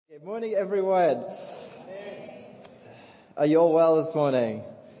Good morning, everyone. Are you all well this morning?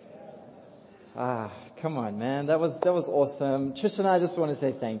 Come on, man. That was awesome. Trish and I just want to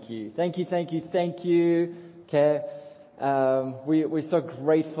say thank you. Thank you. Okay. We're so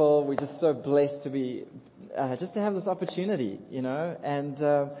grateful. We're just so blessed to be, just to have this opportunity, and,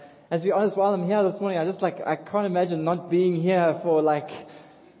 as to be honest, while I'm here this morning, I can't imagine not being here for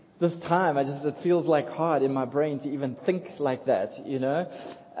this time. It feels hard in my brain to even think like that,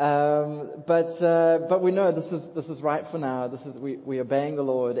 But we know this is right for now. We're obeying the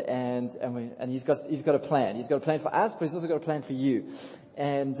Lord, and He's got a plan. He's got a plan for us, but He's also got a plan for you.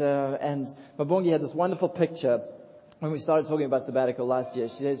 And Mabongi had this wonderful picture when we started talking about sabbatical last year.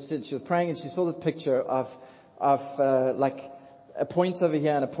 She said she was praying and she saw this picture of a point over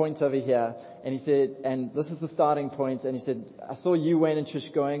here and a point over here. And he said, and this is the starting point. And he said, I saw you, Wayne and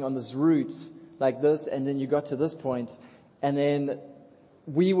Trish, going on this route like this, and then you got to this point, and then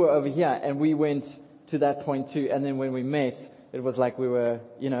we were over here and we went to that point too. And then when we met, it was like we were,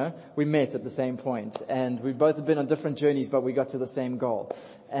 we met at the same point, and we both have been on different journeys, but we got to the same goal.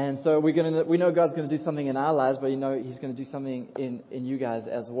 And so we know God's going to do something in our lives, but He's going to do something in you guys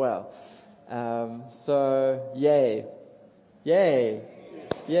as well. So yay.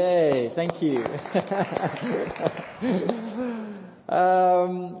 Thank you.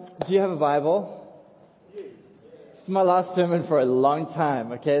 Do you have a Bible? This is my last sermon for a long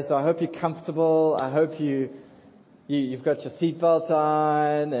time, okay? So I hope you're comfortable. I hope you've got your seatbelt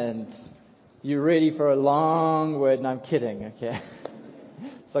on and you're ready for a long word. No, I'm kidding, okay?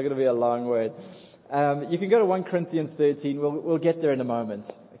 It's not going to be a long word. You can go to 1 Corinthians 13. We'll get there in a moment,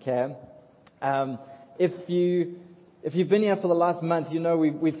 okay? If you've been here for the last month,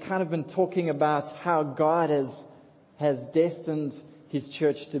 we've kind of been talking about how God has destined His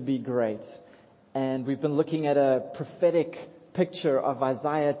church to be great. And we've been looking at a prophetic picture of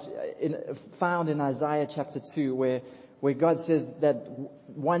Isaiah, found in Isaiah chapter 2, where God says that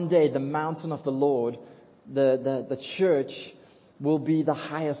one day the mountain of the Lord, the church, will be the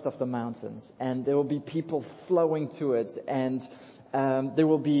highest of the mountains, and there will be people flowing to it, and there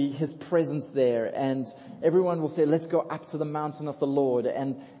will be His presence there, and everyone will say, let's go up to the mountain of the Lord,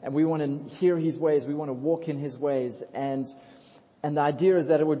 and we want to hear His ways, we want to walk in His ways, and the idea is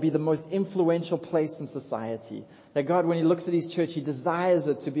that it would be the most influential place in society. That God, when He looks at His church, He desires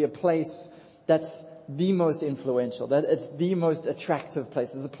it to be a place that's the most influential, that it's the most attractive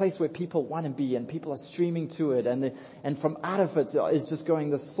place. It's a place where people want to be and people are streaming to it, and from out of it is just going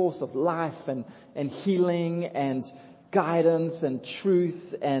the source of life and healing and guidance and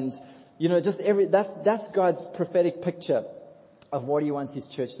truth and, that's God's prophetic picture of what He wants His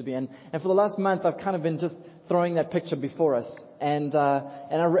church to be. And for the last month, I've kind of been just throwing that picture before us. And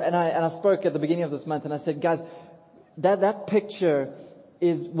I spoke at the beginning of this month, and I said, guys, that picture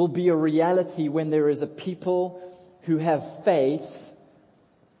will be a reality when there is a people who have faith,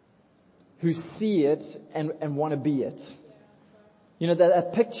 who see it and want to be it.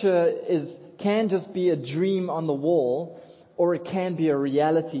 That picture can just be a dream on the wall, or it can be a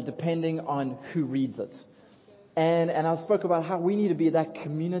reality depending on who reads it. And I spoke about how we need to be that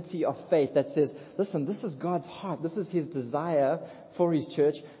community of faith that says, listen, this is God's heart. This is His desire for His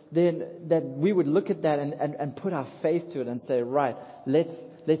church. Then that we would look at that and put our faith to it and say, right, let's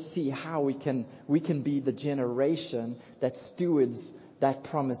see how we can be the generation that stewards that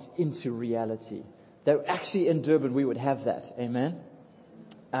promise into reality. That actually in Durban we would have that. Amen.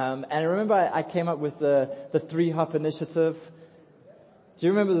 And I remember I came up with the 3-hop initiative. Do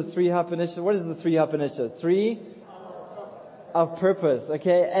you remember the 3-hop initiative? What is the 3-hop initiative? 3 of purpose,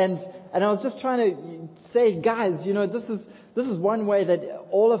 okay? And I was just trying to say, guys, this is one way that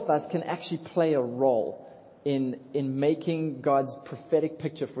all of us can actually play a role in making God's prophetic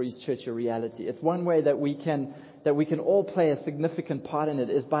picture for His church a reality. It's one way that we can all play a significant part in it,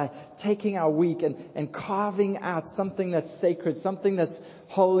 is by taking our week and carving out something that's sacred, something that's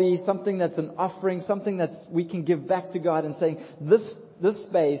holy, something that's an offering, something that's we can give back to God, and saying, this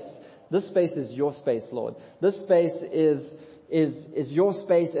space is your space, Lord. This space is your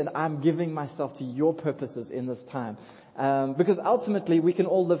space, and I'm giving myself to your purposes in this time. Because ultimately we can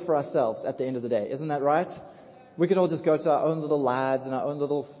all live for ourselves at the end of the day. Isn't that right? We can all just go to our own little lives and our own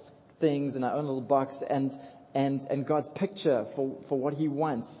little things and our own little box, and God's picture for what He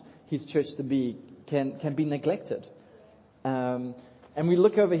wants His church to be can be neglected. And we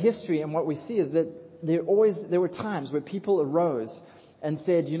look over history, and what we see is that there were times where people arose and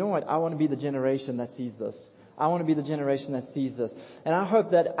said, you know what, I want to be the generation that sees this. I want to be the generation that sees this. And I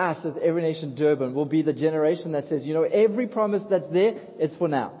hope that us as Every Nation Durban will be the generation that says, every promise that's there, it's for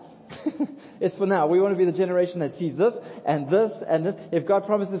now. It's for now. We want to be the generation that sees this and this and this. If God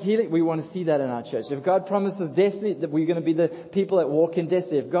promises healing, we want to see that in our church. If God promises destiny, that we're going to be the people that walk in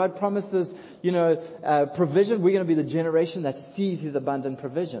destiny. If God promises, provision, we're going to be the generation that sees His abundant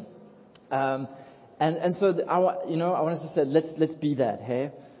provision. And so I want us to say, let's be that,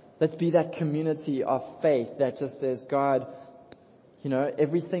 hey? Let's be that community of faith that just says, God,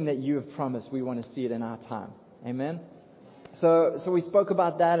 everything that you have promised, we want to see it in our time. Amen? So we spoke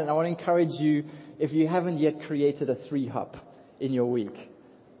about that, and I want to encourage you, if you haven't yet created a 3-hop in your week,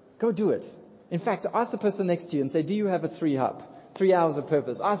 go do it. In fact, ask the person next to you and say, do you have a 3-hop? 3 hours of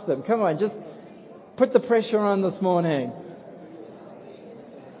purpose. Ask them. Come on, just put the pressure on this morning.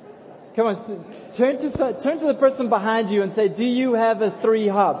 Come on, turn to the person behind you and say, do you have a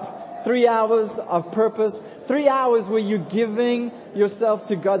 3-hop? 3 hours of purpose. 3 hours where you're giving yourself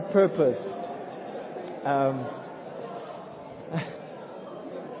to God's purpose.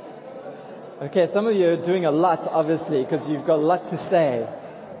 Okay, some of you are doing a lot, obviously, because you've got a lot to say.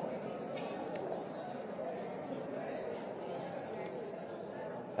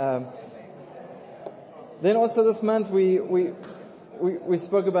 Then also this month we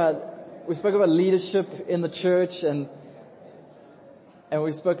spoke about leadership in the church, and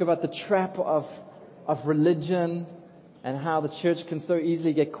we spoke about the trap of religion and how the church can so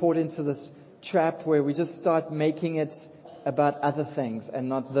easily get caught into this trap where we just start making it about other things and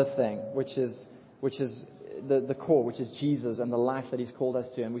not the thing, which is the core, which is Jesus and the life that He's called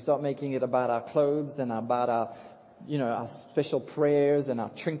us to. And we start making it about our clothes and about our special prayers and our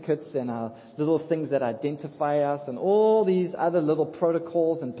trinkets and our little things that identify us and all these other little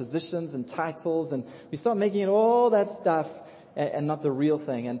protocols and positions and titles. And we start making it all that stuff and not the real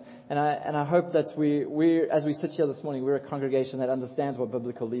thing. And I hope that we as we sit here this morning, we're a congregation that understands what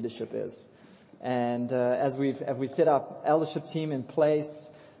biblical leadership is. And as we set our eldership team in place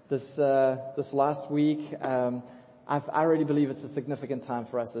this last week, I really believe it's a significant time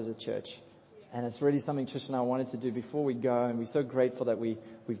for us as a church, and it's really something Trish and I wanted to do before we go, and we're so grateful that we've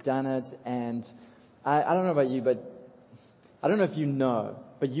done it. And I don't know about you, but I don't know if you know,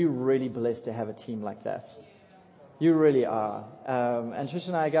 but you're really blessed to have a team like that. You really are. And Trish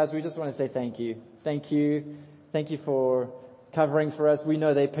and I, guys, we just want to say thank you for covering for us. We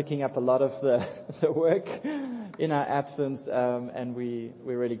know they're picking up a lot of the work in our absence, and we're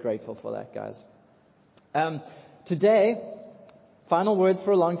really grateful for that, guys. Today, final words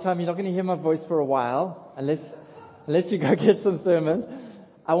for a long time. You're not going to hear my voice for a while, unless you go get some sermons.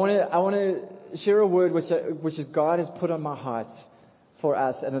 I want to share a word which is God has put on my heart for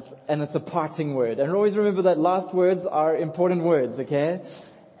us, and it's a parting word. And always remember that last words are important words, okay?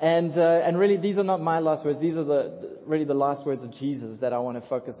 And really, these are not my last words. These are really the last words of Jesus that I want to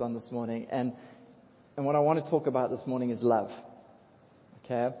focus on this morning. And what I want to talk about this morning is love.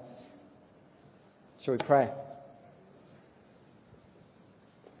 Okay? Shall we pray?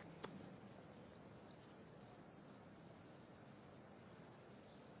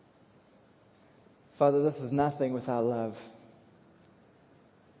 Father, this is nothing without love.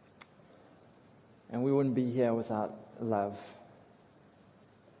 And we wouldn't be here without love.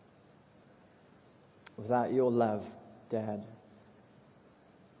 Without your love, Dad,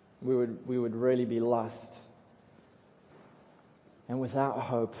 we would really be lost, and without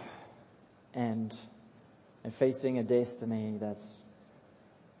hope, and facing a destiny that's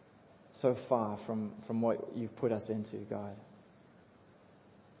so far from what you've put us into, God.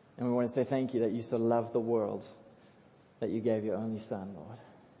 And we want to say thank you that you so loved the world that you gave your only Son, Lord,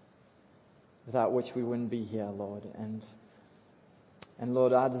 without which we wouldn't be here, Lord. And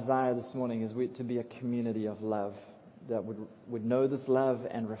Lord, our desire this morning is to be a community of love that would know this love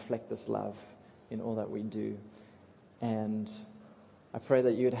and reflect this love in all that we do. And I pray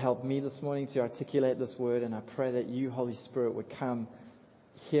that you would help me this morning to articulate this word, and I pray that you, Holy Spirit, would come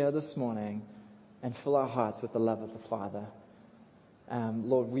here this morning and fill our hearts with the love of the Father.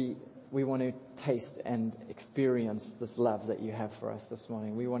 Lord, we want to taste and experience this love that you have for us this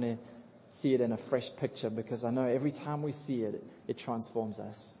morning. We want to see it in a fresh picture, because I know every time we see it, it transforms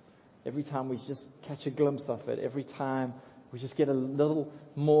us. Every time we just catch a glimpse of it, every time we just get a little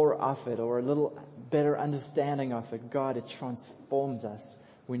more of it or a little better understanding of it, God, it transforms us.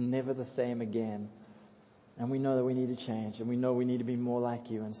 We're never the same again. And we know that we need to change, and we know we need to be more like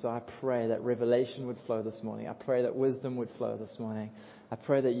you. And so I pray that revelation would flow this morning. I pray that wisdom would flow this morning. I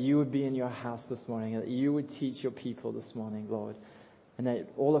pray that you would be in your house this morning, and that you would teach your people this morning, Lord. And that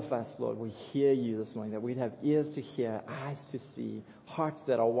all of us, Lord, we hear you this morning, that we'd have ears to hear, eyes to see, hearts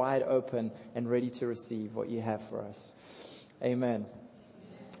that are wide open and ready to receive what you have for us. Amen.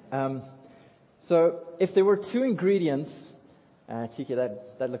 So if there were two ingredients Tiki,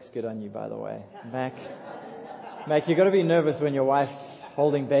 that looks good on you, by the way. Mac, you got to be nervous when your wife's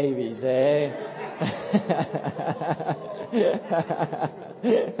holding babies, eh?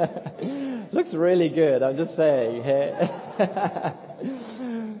 Looks really good, I'm just saying.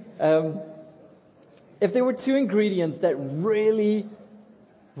 If there were two ingredients that really,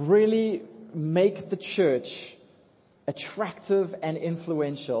 really make the church attractive and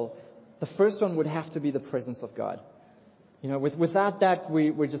influential, the first one would have to be the presence of God. Without that,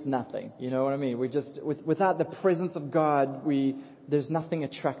 we're just nothing. You know what I mean? Without the presence of God, there's nothing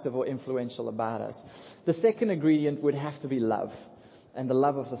attractive or influential about us. The second ingredient would have to be love, and the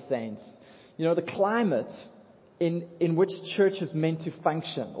love of the saints. The climate in which church is meant to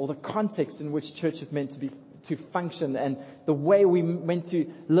function, or the context in which church is meant to function, and the way we meant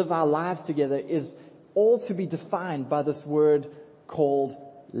to live our lives together is all to be defined by this word called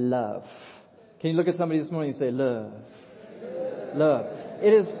love. Can you look at somebody this morning and say love? Love.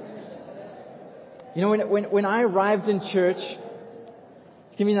 It is, when I arrived in church,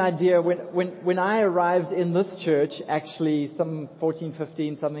 to give you an idea, when I arrived in this church, actually some 14,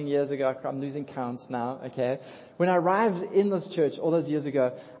 15 something years ago, I'm losing count now, okay. When I arrived in this church all those years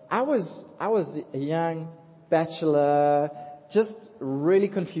ago, I was a young bachelor, just really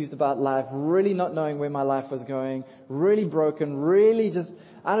confused about life, really not knowing where my life was going, really broken, really just,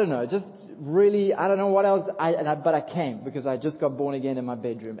 I don't know what else, but I came because I just got born again in my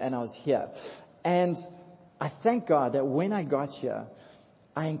bedroom and I was here. And I thank God that when I got here,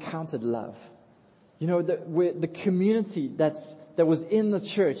 I encountered love. The community that was in the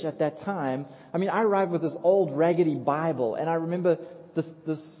church at that time. I mean, I arrived with this old raggedy Bible, and I remember this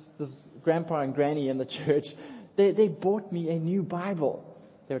grandpa and granny in the church. They bought me a new Bible.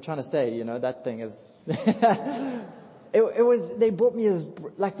 They were trying to say, that thing is. They bought me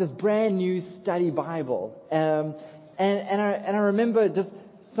this brand new study Bible, and I remember just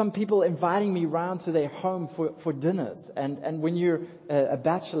some people inviting me round to their home for dinners, and when you're a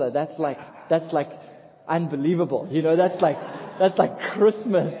bachelor, that's like unbelievable, that's like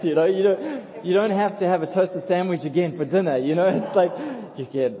Christmas, you don't have to have a toasted sandwich again for dinner, it's like you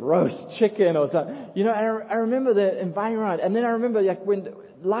get roast chicken or something, I remember the inviting around, and then I remember when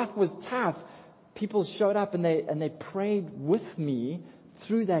life was tough, people showed up and they prayed with me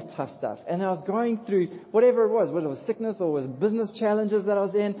through that tough stuff. And I was going through whatever it was, whether it was sickness or was business challenges that I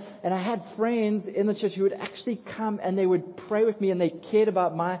was in. And I had friends in the church who would actually come and they would pray with me and they cared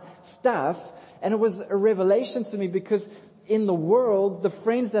about my stuff. And it was a revelation to me because in the world, the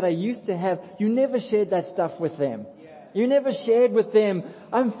friends that I used to have, you never shared that stuff with them. You never shared with them,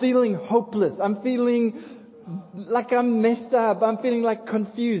 I'm feeling hopeless. I'm feeling like I'm messed up. I'm feeling like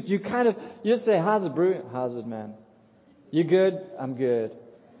confused. You just say, how's it, bro? How's it, man? You good? I'm good.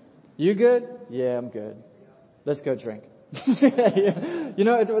 You good? Yeah, I'm good. Let's go drink. It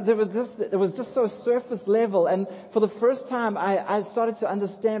was just so surface level. And for the first time, I started to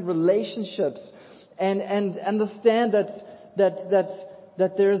understand relationships and understand that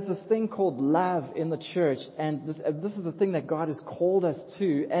there is this thing called love in the church. And this is the thing that God has called us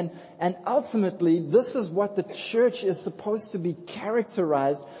to. And ultimately, this is what the church is supposed to be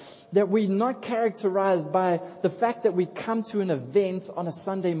characterized. That we're not characterized by the fact that we come to an event on a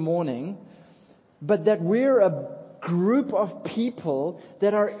Sunday morning, but that we're a group of people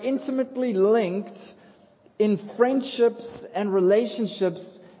that are intimately linked in friendships and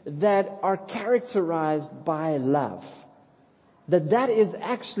relationships that are characterized by love. That is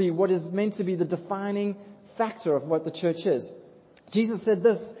actually what is meant to be the defining factor of what the church is. Jesus said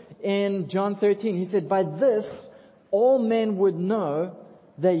this in John 13. He said, by this all men would know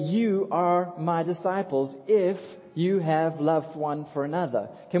that you are my disciples if you have loved one for another.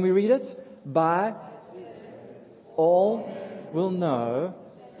 Can we read it? By all will know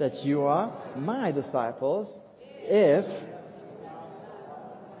that you are my disciples if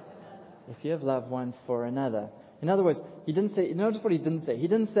you have loved one for another. In other words, he didn't say, notice what he didn't say. He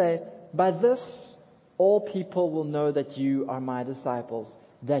didn't say, by this all people will know that you are my disciples,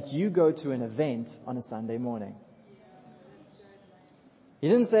 that you go to an event on a Sunday morning. He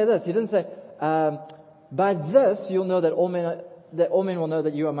didn't say this. He didn't say, by this you'll know that all men will know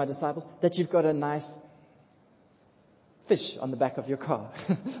that you are my disciples, that you've got a nice fish on the back of your car,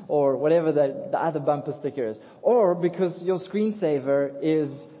 or whatever the other bumper sticker is, or because your screensaver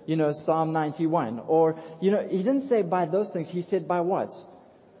is, Psalm 91, or, he didn't say by those things. He said by what?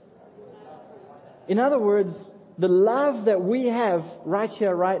 In other words, the love that we have right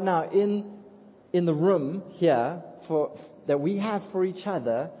here, right now, in the room here, that we have for each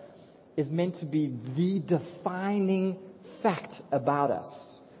other is meant to be the defining fact about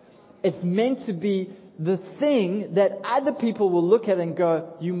us. It's meant to be the thing that other people will look at and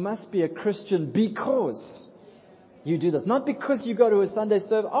go, you must be a Christian because you do this. Not because you go to a Sunday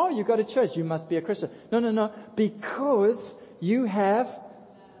service, oh, you go to church, you must be a Christian. No. Because you have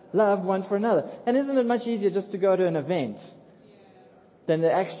love one for another. And isn't it much easier just to go to an event than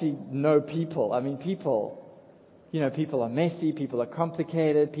to actually know people? I mean, people are messy, people are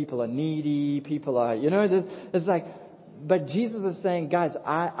complicated, people are needy, people are, it's like, but Jesus is saying, guys,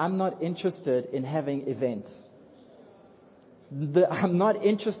 I'm not interested in having events. I'm not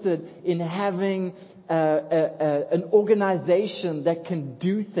interested in having an organization that can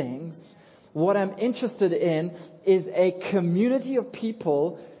do things. What I'm interested in is a community of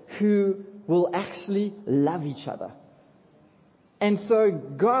people who will actually love each other. And so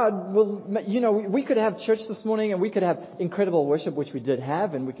God will, we could have church this morning and we could have incredible worship, which we did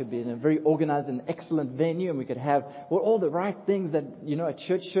have, and we could be in a very organized and excellent venue, and we could have all the right things that, a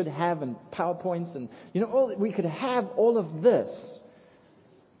church should have, and PowerPoints, and, we could have all of this.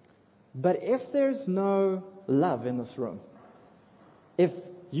 But if there's no love in this room, if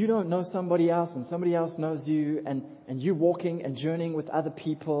you don't know somebody else and somebody else knows you, and you're walking and journeying with other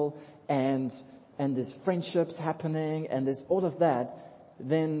people, and there's friendships happening, and there's all of that,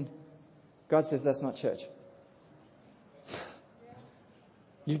 then God says that's not church.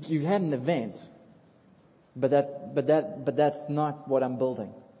 You had an event, but that's not what I'm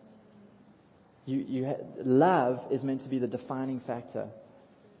building. Love is meant to be the defining factor.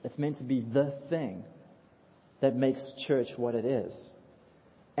 It's meant to be the thing that makes church what it is.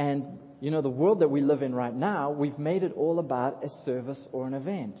 And the world that we live in right now, we've made it all about a service or an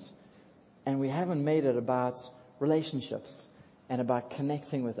event. And we haven't made it about relationships and about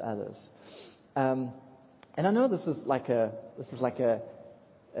connecting with others. And I know this is like a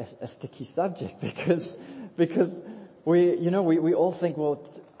sticky subject because we all think, well,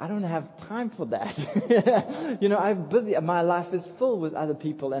 I don't have time for that. I'm busy. My life is full with other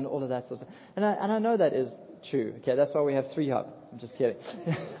people and all of that sort of stuff. And I know that is true. Okay, that's why we have 3 Hub. I'm just kidding.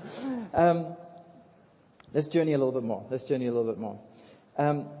 Let's journey a little bit more.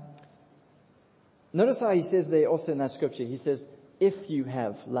 Notice how he says there also in that scripture, he says, if you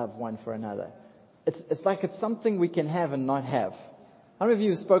have love one for another. It's like it's something we can have and not have. How many of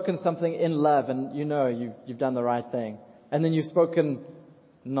you have spoken something in love and you've done the right thing? And then you've spoken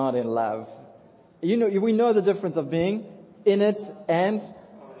not in love. We know the difference of being in it and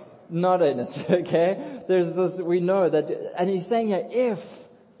not in it, okay? There's this, we know that, and he's saying here, if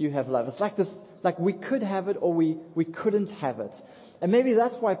you have love. It's like this, like we could have it or we couldn't have it. And maybe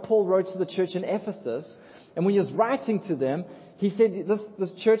that's why Paul wrote to the church in Ephesus. And when he was writing to them, he said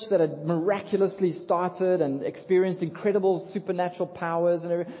this church that had miraculously started and experienced incredible supernatural powers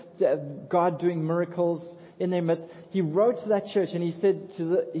and God doing miracles in their midst. He wrote to that church and he said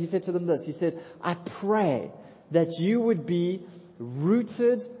to them this. He said, I pray that you would be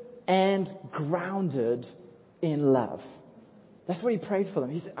rooted and grounded in love. That's what he prayed for them.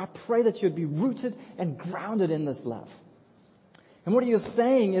 He said, I pray that you would be rooted and grounded in this love. And what he was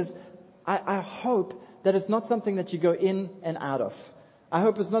saying is, I hope that it's not something that you go in and out of. I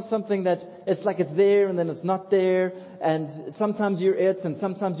hope it's not something that it's like it's there and then it's not there, and sometimes you're it and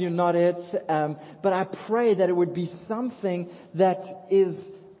sometimes you're not it. But I pray that it would be something that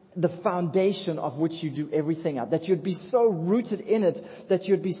is the foundation of which you do everything out. That you'd be so rooted in it, that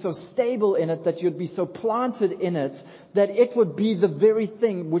you'd be so stable in it, that you'd be so planted in it, that it would be the very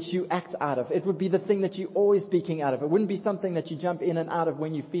thing which you act out of. It would be the thing that you're always speaking out of. It wouldn't be something that you jump in and out of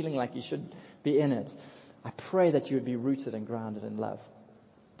when you're feeling like you should be in it. I pray that you would be rooted and grounded in love.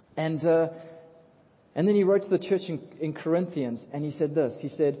 And then he wrote to the church in Corinthians, and he said this. He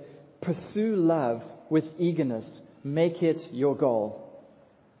said, pursue love with eagerness. Make it your goal.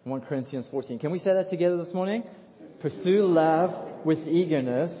 1 Corinthians 14. Can we say that together this morning? Pursue love with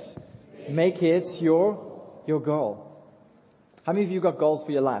eagerness. Make it your goal. How many of you got goals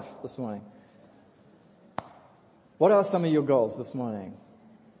for your life this morning? What are some of your goals this morning?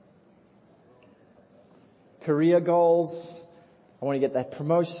 Career goals. I want to get that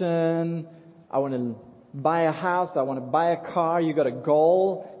promotion. I want to buy a house. I want to buy a car. You got a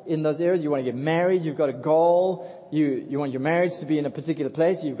goal in those areas. You want to get married. You've got a goal. You want your marriage to be in a particular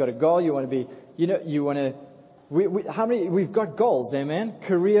place. You've got a goal. You want to be, you want to, we've got goals, amen?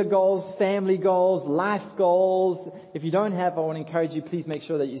 Career goals, family goals, life goals. If you don't have, I want to encourage you, please make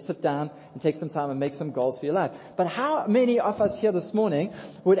sure that you sit down and take some time and make some goals for your life. But how many of us here this morning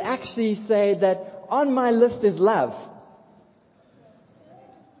would actually say that on my list is love?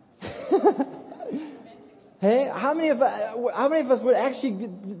 Hey, how many of us would actually,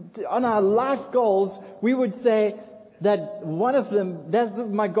 on our life goals, we would say that one of them,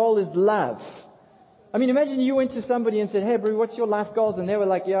 my goal is love. I mean, imagine you went to somebody and said, hey, bro, what's your life goals? And they were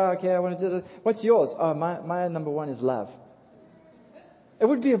like, yeah, okay, I want to do this. What's yours? Oh, my number one is love. It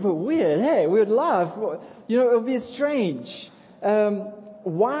would be a bit weird. Hey, we would laugh. You know, it would be strange.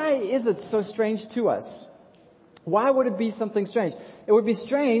 Why is it so strange to us? Why would it be something strange? It would be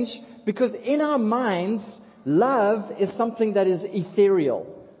strange because in our minds, love is something that is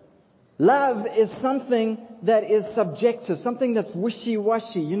ethereal. Love is something that is subjective, something that's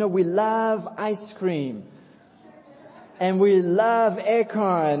wishy-washy. You know, we love ice cream. And we love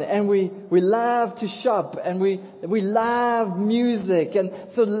aircon, and we love to shop, and we love music. And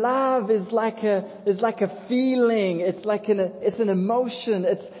so love is like a feeling. It's like it's an emotion.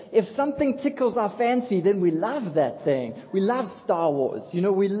 If something tickles our fancy, then we love that thing. We love Star Wars. You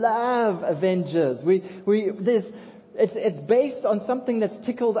know, we love Avengers. It's based on something that's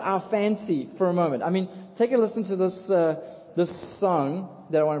tickled our fancy for a moment. I mean, take a listen to this song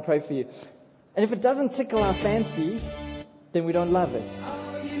that I want to pray for you. And if it doesn't tickle our fancy, then we don't love it.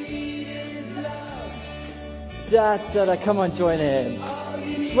 All you need is love. Da, da, da. Come on, join in.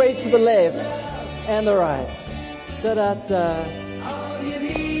 Sway to the left and the right. Da, da, da. All you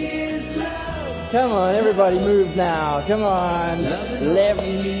need is love. Come on, everybody move now. Come on. Left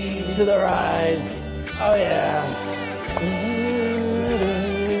to the right. Oh, yeah.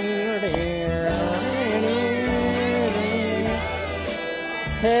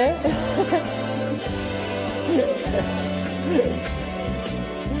 Hey?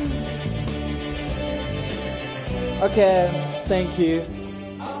 Okay, thank you.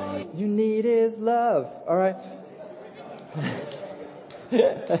 All you need is love. All right.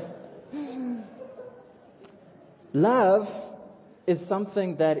 Love is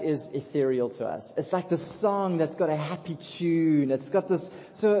something that is ethereal to us. It's like the song that's got a happy tune. It's got this.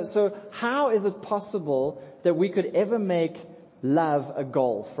 So how is it possible that we could ever make love a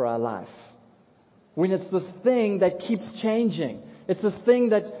goal for our life? When it's this thing that keeps changing. It's this thing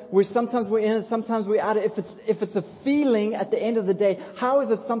that sometimes we're in it, sometimes we're out of it. If it's a feeling at the end of the day, how is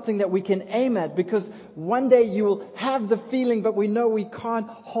it something that we can aim at? Because one day you will have the feeling, but we know we can't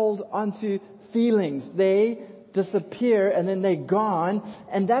hold onto feelings. They disappear and then they're gone.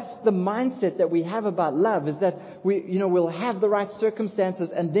 And that's the mindset that we have about love, is that we'll have the right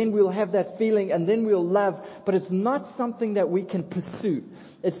circumstances and then we'll have that feeling and then we'll love. But it's not something that we can pursue.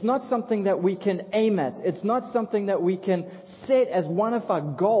 It's not something that we can aim at. It's not something that we can set as one of our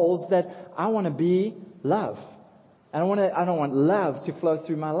goals, that I want to be love. I don't want love to flow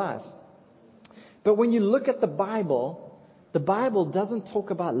through my life. But when you look at the Bible doesn't talk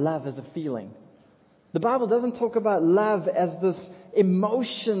about love as a feeling. The Bible doesn't talk about love as this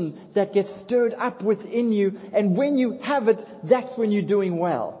emotion that gets stirred up within you, and when you have it, that's when you're doing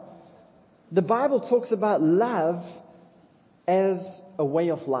well. The Bible talks about love as a way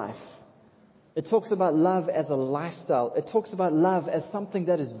of life. It talks about love as a lifestyle. It talks about love as something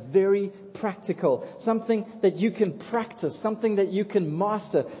that is very practical, something that you can practice, something that you can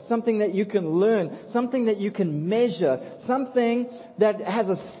master, something that you can learn, something that you can measure, something that has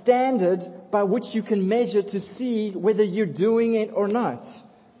a standard by which you can measure to see whether you're doing it or not.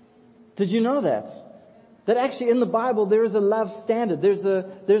 Did you know that? That actually in the Bible there is a love standard. There's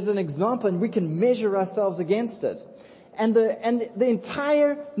an example, and we can measure ourselves against it. And the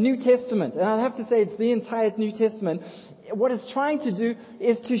entire New Testament, and I'll have to say it's the entire New Testament, what it's trying to do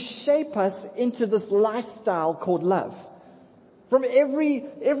is to shape us into this lifestyle called love. From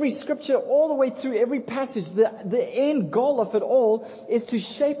every scripture all the way through every passage, the end goal of it all is to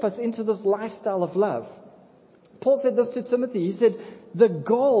shape us into this lifestyle of love. Paul said this to Timothy. He said, the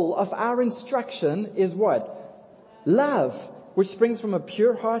goal of our instruction is what? Love, which springs from a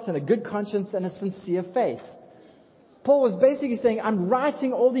pure heart and a good conscience and a sincere faith. Paul was basically saying, I'm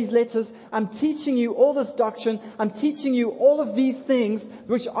writing all these letters, I'm teaching you all this doctrine, I'm teaching you all of these things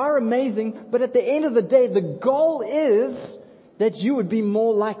which are amazing, but at the end of the day, the goal is that you would be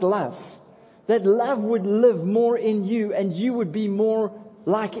more like love. That love would live more in you and you would be more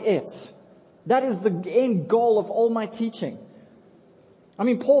like it. That is the end goal of all my teaching. I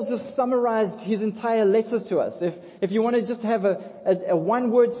mean, Paul's just summarized his entire letters to us. If you want to just have a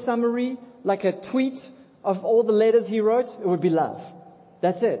one-word summary, like a tweet of all the letters he wrote, it would be love.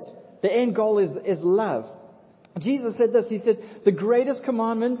 That's it. The end goal is love. Jesus said this. He said, the greatest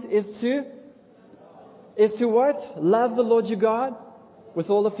commandment is to what? Love the Lord your God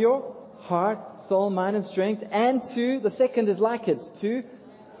with all of your heart, soul, mind, and strength. And the second is like it,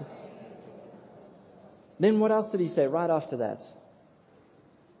 Then what else did he say right after that?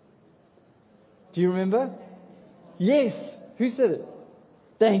 Do you remember? Yes. Who said it?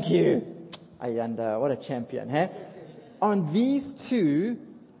 Thank you. Ayanda, what a champion, huh? On these two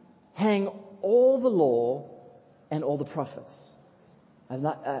hang all the law and all the prophets.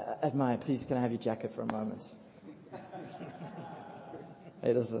 Admire, please, can I have your jacket for a moment?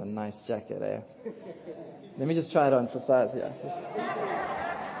 Hey, this is a nice jacket, eh? Let me just try it on for size here.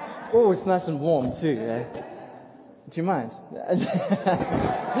 Oh, it's nice and warm too, eh? Do you mind?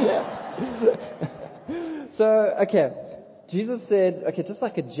 So, okay. Jesus said, okay, just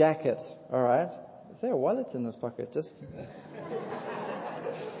like a jacket, alright? Is there a wallet in this pocket? This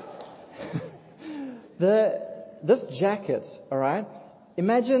jacket, alright?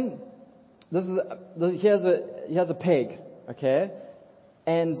 Imagine here's a peg, okay?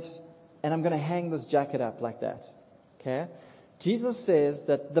 And I'm going to hang this jacket up like that, okay? Jesus says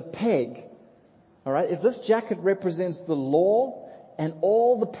that the peg, alright, if this jacket represents the law and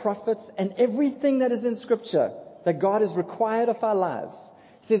all the prophets and everything that is in Scripture that God has required of our lives,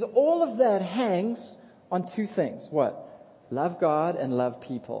 he says all of that hangs on two things. What? Love God and love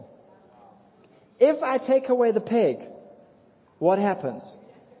people. If I take away the peg, what happens?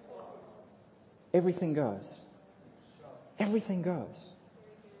 Everything goes. Everything goes.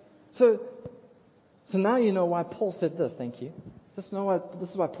 So now you know why Paul said this. Thank you. This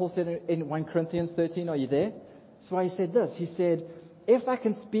is why Paul said in 1 Corinthians 13. Are you there? That's why he said this. He said, if I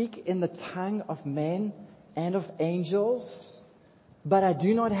can speak in the tongue of men and of angels, but I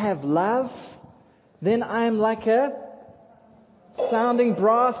do not have love, then I am like a sounding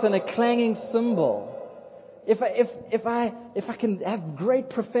brass and a clanging cymbal. If I can have great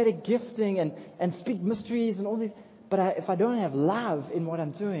prophetic gifting and speak mysteries and all these, but if I don't have love in what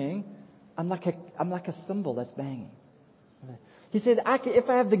I'm doing, I'm like a cymbal that's banging. He said, if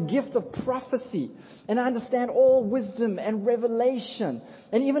I have the gift of prophecy and I understand all wisdom and revelation,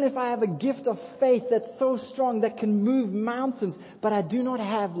 and even if I have a gift of faith that's so strong that can move mountains, but I do not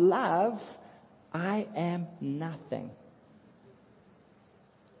have love, I am nothing.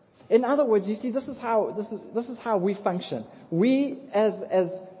 In other words, you see, this is how we function. We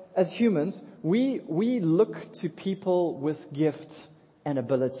as humans, we look to people with gift and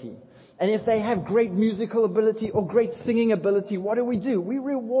ability. And if they have great musical ability or great singing ability, what do? We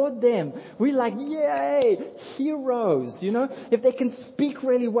reward them. We like, yay, heroes, you know? If they can speak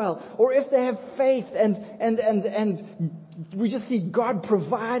really well, or if they have faith and we just see God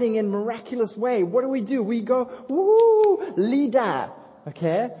providing in miraculous way, what do? We go, woo, leader,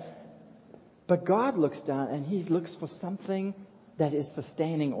 okay? But God looks down and He looks for something that is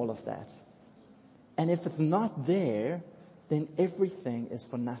sustaining all of that. And if it's not there, then everything is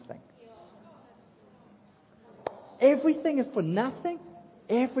for nothing. Everything is for nothing.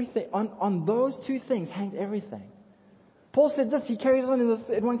 Everything. On those two things hangs everything. Paul said this, he carries on in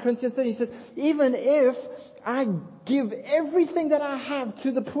 1 Corinthians 13. He says, even if I give everything that I have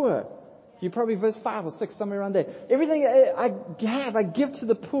to the poor, you probably verse 5 or 6, somewhere around there. Everything I have, I give to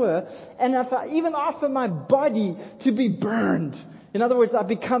the poor. And if I even offer my body to be burned, in other words, I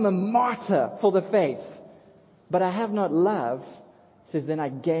become a martyr for the faith, but I have not love, it says, then I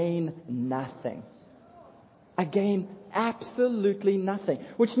gain nothing. I gain absolutely nothing.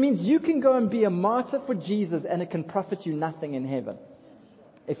 Which means you can go and be a martyr for Jesus and it can profit you nothing in heaven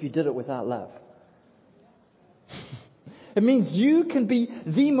if you did it without love. It means you can be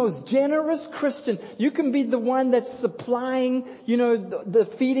the most generous Christian. You can be the one that's supplying, the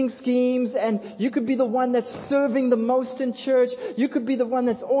feeding schemes, and you could be the one that's serving the most in church. You could be the one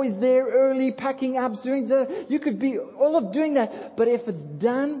that's always there early, packing up, you could be all of doing that. But if it's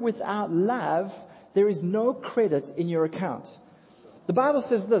done without love, there is no credit in your account. The Bible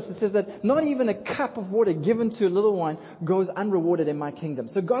says this. It says that not even a cup of water given to a little one goes unrewarded in my kingdom.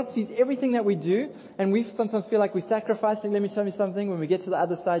 So God sees everything that we do, and we sometimes feel like we're sacrificing. Let me tell you something. When we get to the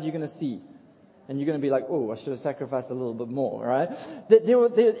other side, you're going to see. And you're going to be like, oh, I should have sacrificed a little bit more, right?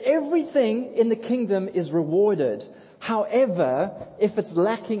 Everything in the kingdom is rewarded. However, if it's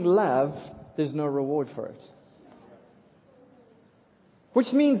lacking love, there's no reward for it.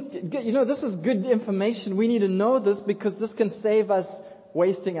 Which means, this is good information. We need to know this because this can save us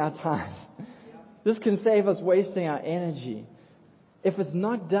wasting our time. This can save us wasting our energy. If it's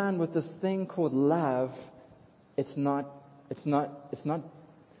not done with this thing called love, it's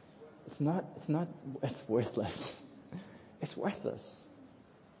worthless. It's worthless.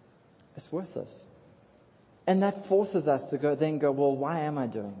 It's worthless. And that forces us to go, well, why am I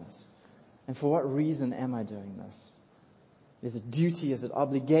doing this? And for what reason am I doing this? Is it duty? Is it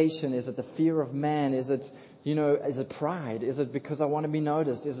obligation? Is it the fear of man? Is it pride? Is it because I want to be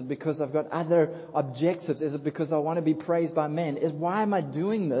noticed? Is it because I've got other objectives? Is it because I want to be praised by men? Why am I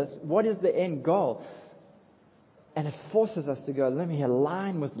doing this? What is the end goal? And it forces us to go, let me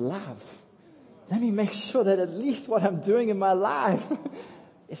align with love. Let me make sure that at least what I'm doing in my life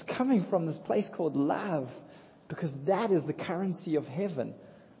is coming from this place called love, because that is the currency of heaven.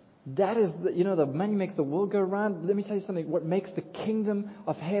 That is the money makes the world go round. Let me tell you something. What makes the kingdom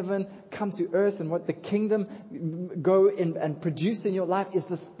of heaven come to earth, and what the kingdom go in and produce in your life, is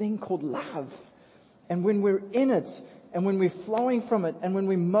this thing called love. And when we're in it, and when we're flowing from it, and when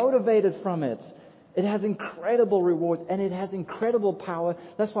we're motivated from it, it has incredible rewards and it has incredible power.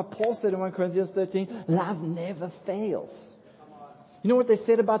 That's why Paul said in 1 Corinthians 13, love never fails. You know what they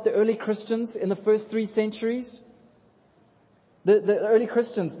said about the early Christians in the first 3 centuries? The early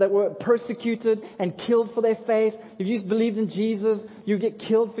Christians that were persecuted and killed for their faith. If you believed in Jesus, you get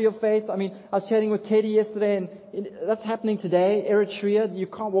killed for your faith. I mean, I was chatting with Teddy yesterday, and that's happening today. Eritrea, you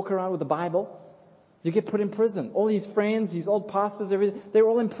can't walk around with the Bible. You get put in prison. All these friends, these old pastors, everything, they're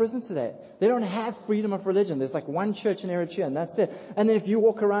all in prison today. They don't have freedom of religion. There's like one church in Eritrea, and that's it. And then if you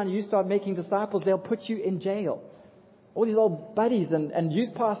walk around and you start making disciples, they'll put you in jail. All these old buddies and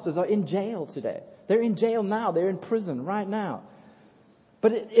youth pastors are in jail today. They're in jail now. They're in prison right now.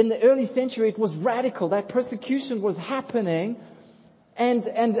 But in the early century, it was radical. That persecution was happening,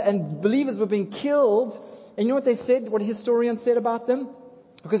 and believers were being killed. And you know what they said, what historians said about them?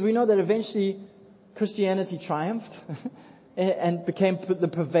 Because we know that eventually Christianity triumphed and became the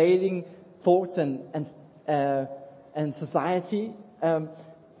pervading thoughts and society.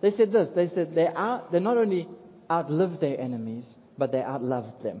 They said this. They said they not only outlived their enemies, but they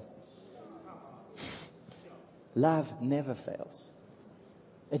outloved them. Love never fails.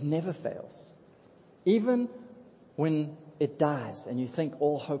 It never fails. Even when it dies and you think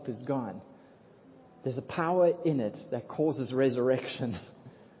all hope is gone, there's a power in it that causes resurrection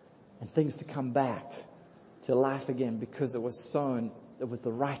and things to come back to life again, because it was sown. It was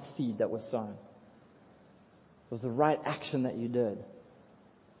the right seed that was sown. It was the right action that you did.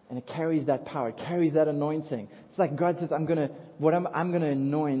 And it carries that power. It carries that anointing. It's like God says, I'm going to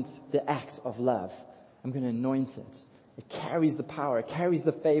anoint the act of love. I'm going to anoint it. It carries the power. It carries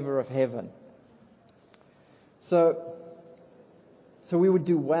the favor of heaven. So we would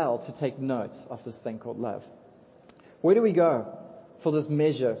do well to take note of this thing called love. Where do we go for this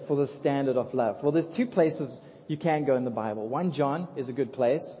measure, for this standard of love? Well, there's 2 places you can go in the Bible. 1 John is a good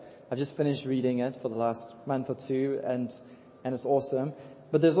place. I've just finished reading it for the last month or 2, and it's awesome.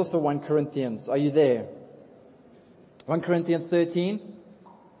 But there's also 1 Corinthians. Are you there? 1 Corinthians 13.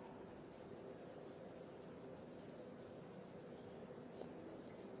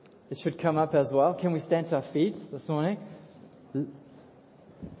 It should come up as well. Can we stand to our feet this morning? Do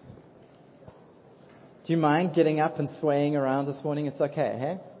you mind getting up and swaying around this morning? It's okay,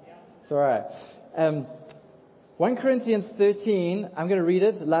 hey? It's all right. 1 Corinthians 13, I'm going to read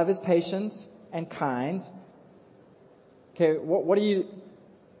it. Love is patient and kind. Okay, what are you...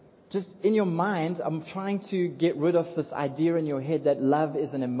 Just in your mind, I'm trying to get rid of this idea in your head that love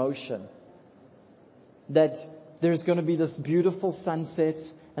is an emotion. That there's going to be this beautiful sunset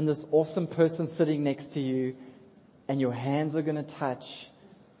and this awesome person sitting next to you, and your hands are going to touch,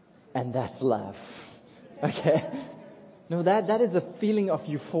 and that's love. Okay? No, that is a feeling of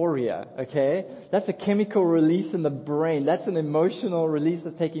euphoria. Okay? That's a chemical release in the brain. That's an emotional release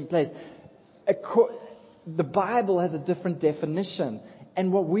that's taking place. The Bible has a different definition.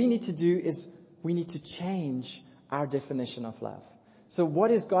 And what we need to do is we need to change our definition of love. So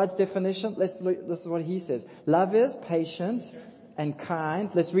what is God's definition? This is what He says. Love is patient and kind.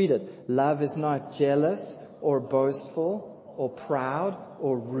 Let's read it. Love is not jealous or boastful or proud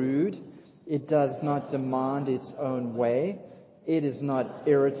or rude. It does not demand its own way. It is not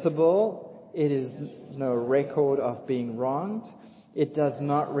irritable. It is no record of being wronged. It does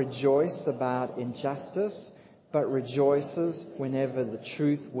not rejoice about injustice, but rejoices whenever the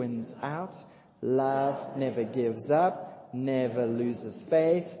truth wins out. Love never gives up, never loses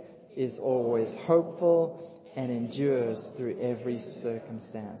faith, is always hopeful, and endures through every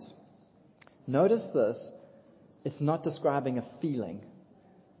circumstance. Notice this. It's not describing a feeling.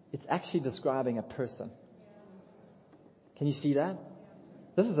 It's actually describing a person. Can you see that?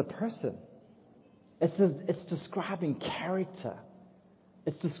 This is a person. It's describing character.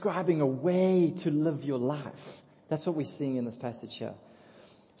 It's describing a way to live your life. That's what we're seeing in this passage here.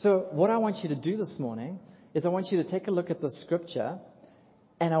 So what I want you to do this morning is I want you to take a look at the scripture,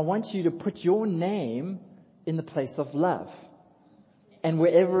 and I want you to put your name in the place of love. And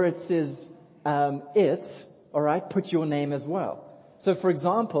wherever it says all right, put your name as well. So for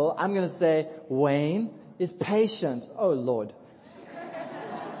example, I'm going to say, Wayne is patient. Oh Lord.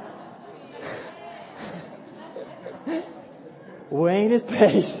 Wayne is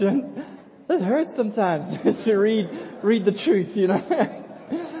patient. It hurts sometimes to read the truth, you know.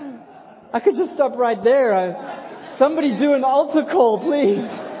 I could just stop right there. Somebody do an altar call,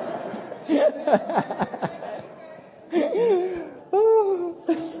 please.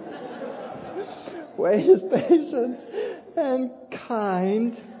 Wayne is patient and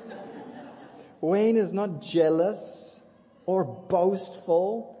kind. Wayne is not jealous or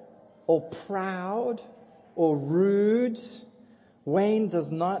boastful or proud or rude. Wayne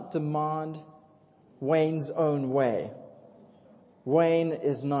does not demand Wayne's own way. Wayne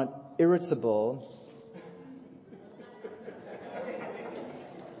is not irritable.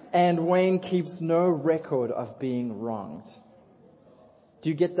 And Wayne keeps no record of being wronged. Do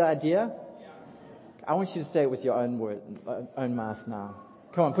you get the idea? I want you to say it with your own mouth now.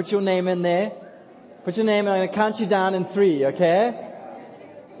 Come on, put your name in there. Put your name in. I'm going to count you down in 3, okay?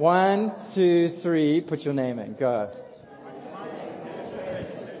 1, 2, 3. Put your name in. Go.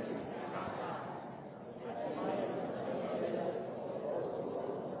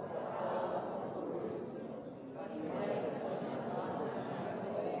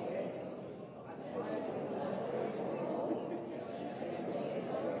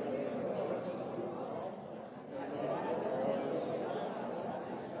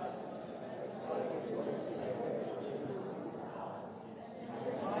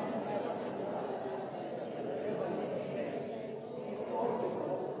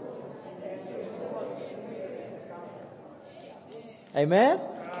 Amen?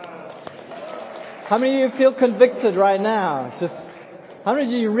 How many of you feel convicted right now? How many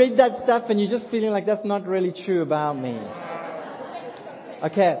of you read that stuff and you're just feeling like that's not really true about me?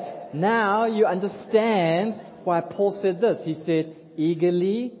 Okay, now you understand why Paul said this. He said,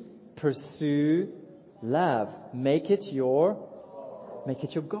 eagerly pursue love. Make it your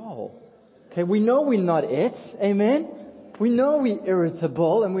goal. Okay, we know we're not it. Amen? We know we're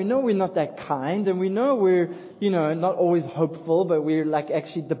irritable, and we know we're not that kind, and we know we're, not always hopeful, but we're like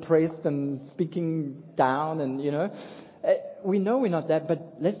actually depressed and speaking down, and we know we're not that,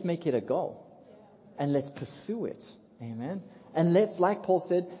 but let's make it a goal. And let's pursue it. Amen? And let's, like Paul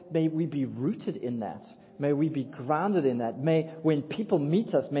said, may we be rooted in that. May we be grounded in that. May, when people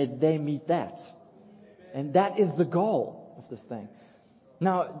meet us, may they meet that. And that is the goal of this thing.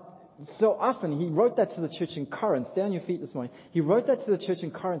 Now, so often, he wrote that to the church in Corinth. Stay on your feet this morning. He wrote that to the church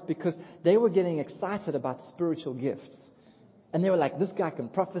in Corinth because they were getting excited about spiritual gifts. And they were like, this guy can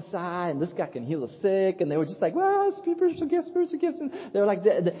prophesy, and this guy can heal the sick. And they were just like, well, spiritual gifts. And they were like,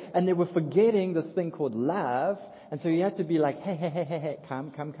 and they were forgetting this thing called love. And so you had to be like, hey, come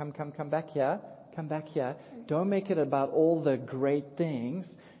back here. Come back here. Don't make it about all the great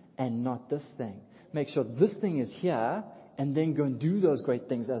things and not this thing. Make sure this thing is here. And then go and do those great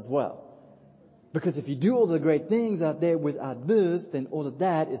things as well. Because if you do all the great things out there without this, then all of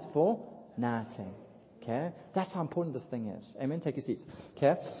that is for nothing. Okay? That's how important this thing is. Amen? Take your seats.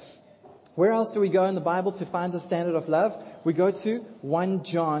 Okay? Where else do we go in the Bible to find the standard of love? We go to 1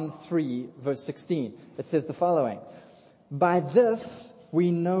 John 3, verse 16. It says the following. By this we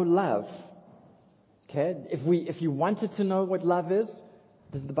know love. Okay? If you wanted to know what love is,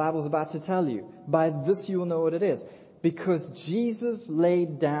 the Bible's about to tell you. By this you will know what it is. Because Jesus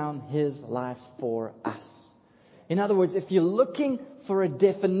laid down His life for us. In other words, if you're looking for a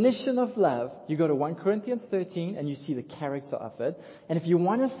definition of love, you go to 1 Corinthians 13 and you see the character of it. And if you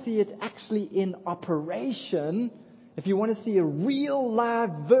want to see it actually in operation, if you want to see a real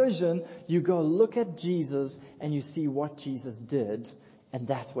live version, you go look at Jesus and you see what Jesus did. And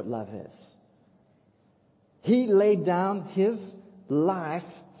that's what love is. He laid down His life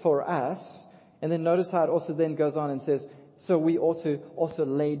for us. And then notice how it also then goes on and says, so we ought to also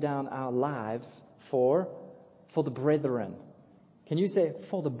lay down our lives for the brethren. Can you say,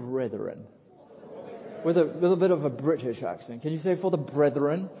 for the brethren? With a little bit of a British accent. Can you say, for the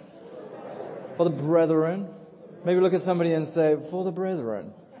brethren? For the brethren. Maybe look at somebody and say, for the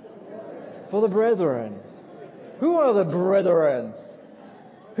brethren. For the brethren. Who are the brethren?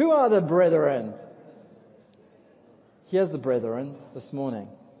 Who are the brethren? Here's the brethren this morning.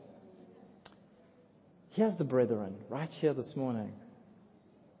 Here's the brethren right here this morning.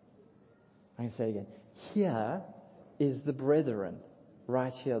 I can say it again. Here is the brethren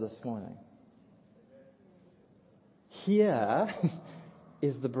right here this morning. Here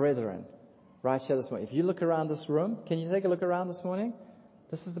is the brethren right here this morning. If you look around this room, can you take a look around this morning?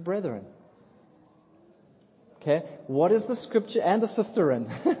 This is the brethren. Okay. What is the scripture and the sisterin?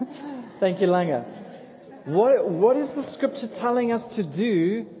 Thank you, Langa. What is the scripture telling us to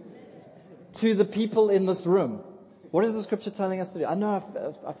do to the people in this room? What is the scripture telling us to do? I know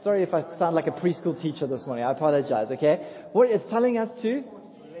I'm sorry if I sound like a preschool teacher this morning. I apologize, okay? What it's telling us to?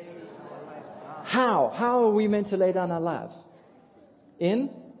 How? How are we meant to lay down our lives? In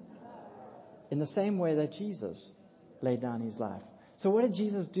the same way that Jesus laid down his life. So what did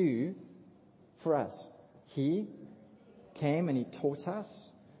Jesus do for us? He came and he taught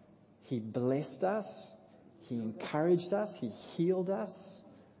us. He blessed us. He encouraged us. He healed us.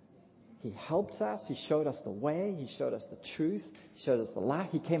 He helped us. He showed us the way. He showed us the truth. He showed us the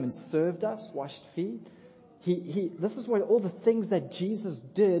life. He came and served us, washed feet. This is what all the things that Jesus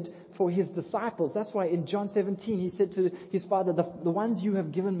did for his disciples. That's why in John 17, he said to his Father, the ones you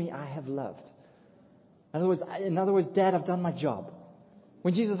have given me, I have loved. In other words, Dad, I've done my job.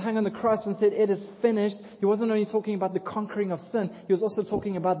 When Jesus hung on the cross and said, it is finished, he wasn't only talking about the conquering of sin, he was also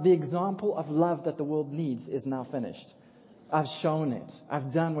talking about the example of love that the world needs is now finished. I've shown it.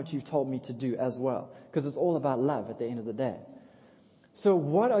 I've done what you've told me to do as well. Because it's all about love at the end of the day. So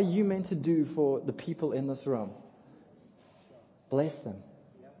what are you meant to do for the people in this room? Bless them.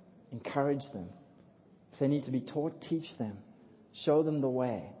 Encourage them. If they need to be taught, teach them. Show them the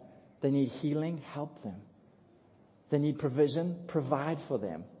way. They need healing, help them. They need provision, provide for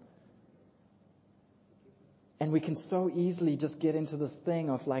them. And we can so easily just get into this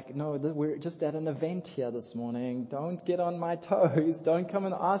thing of like, no, we're just at an event here this morning. Don't get on my toes. Don't come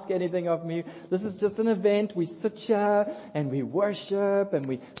and ask anything of me. This is just an event. We sit here and we worship and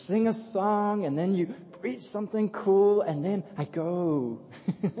we sing a song and then you preach something cool and then I go.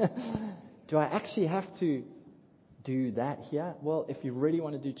 Do I actually have to do that here? Well, if you really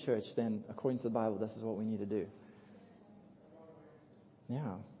want to do church, then according to the Bible, this is what we need to do.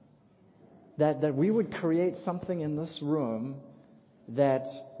 Yeah. That we would create something in this room that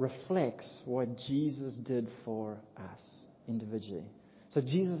reflects what Jesus did for us individually. So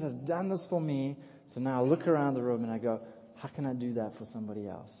Jesus has done this for me. So now I look around the room and I go, how can I do that for somebody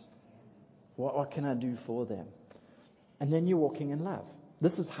else? What can I do for them? And then you're walking in love.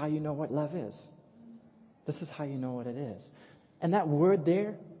 This is how you know what love is. This is how you know what it is. And that word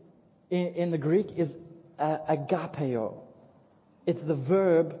there in the Greek is agapeo. It's the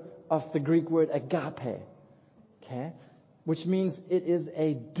verb of the Greek word agape, okay? Which means it is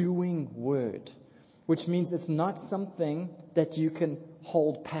a doing word, which means it's not something that you can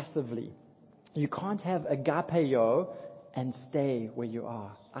hold passively. You can't have agapeo and stay where you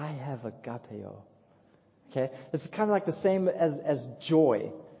are. I have agapeo, okay? It's kind of like the same as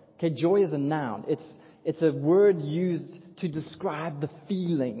joy, okay? Joy is a noun. It's a word used to describe the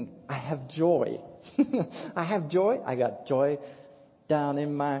feeling. I have joy. I have joy. I got joy down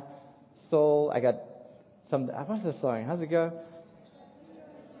in my soul. I got what's the song? How's it go?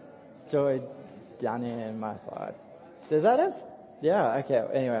 Joy down in my side. Is that it? Yeah, okay.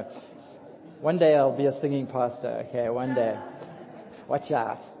 Anyway. One day I'll be a singing pastor, okay? One day. Watch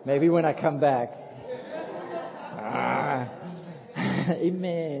out. Maybe when I come back.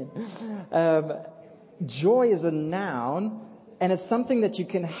 Amen. Joy is a noun, and it's something that you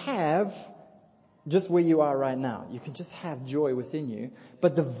can have just where you are right now. You can just have joy within you.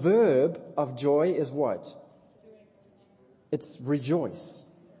 But the verb of joy is what? It's rejoice.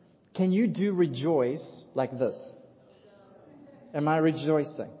 Can you do rejoice like this? Am I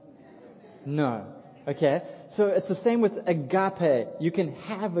rejoicing? No. Okay. So it's the same with agape. You can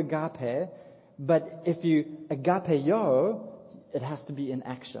have agape, but if you agapeo, it has to be in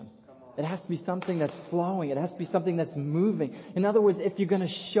action. It has to be something that's flowing. It has to be something that's moving. In other words, if you're going to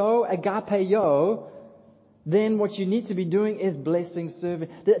show agapeo, then what you need to be doing is blessing, serving.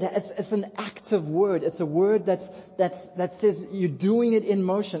 It's an active word. It's a word that says you're doing it in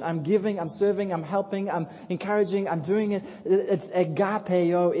motion. I'm giving, I'm serving, I'm helping, I'm encouraging, I'm doing it. It's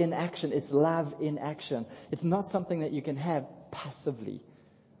agapeo in action. It's love in action. It's not something that you can have passively.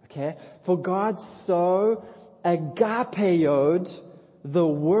 Okay? For God so agapeoed the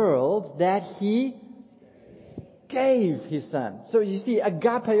world that He gave His Son. So you see,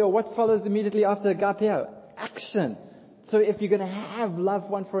 agapeo, what follows immediately after agapeo? Action. So if you're going to have love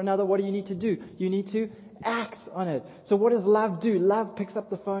one for another, what do you need to do? You need to act on it. So what does love do? Love picks up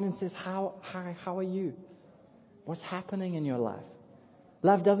the phone and says, how are you? What's happening in your life?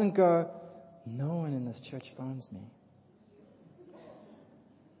 Love doesn't go, no one in this church phones me.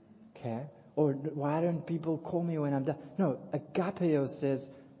 Okay? Or why don't people call me when I'm done? No, agapeo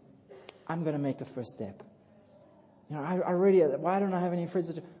says, I'm going to make the first step. You know, why don't I have any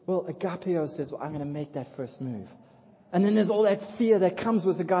friends? Well, agapeo says, well, I'm going to make that first move. And then there's all that fear that comes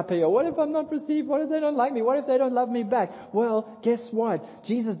with agapeo. What if I'm not received? What if they don't like me? What if they don't love me back? Well, guess what?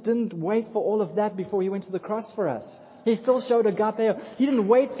 Jesus didn't wait for all of that before He went to the cross for us. He still showed agapeo. He didn't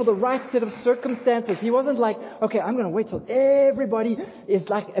wait for the right set of circumstances. He wasn't like, okay, I'm going to wait till everybody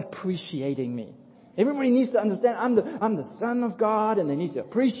is like appreciating me. Everybody needs to understand I'm the son of God, and they need to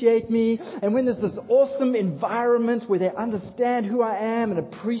appreciate me. And when there's this awesome environment where they understand who I am and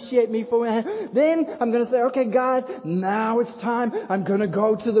appreciate me for who I am, then I'm going to say, okay, guys, now it's time. I'm going to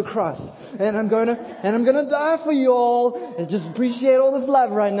go to the cross, and I'm going to die for you all, and just appreciate all this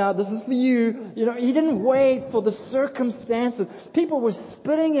love right now. This is for you. You know, he didn't wait for the circumstances. People were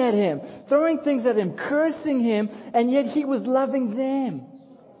spitting at him, throwing things at him, cursing him, and yet he was loving them.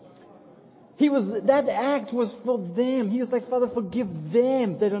 That act was for them. He was like, Father, forgive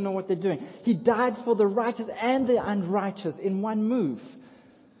them. They don't know what they're doing. He died for the righteous and the unrighteous in one move.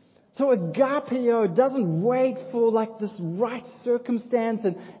 So agapeo doesn't wait for like this right circumstance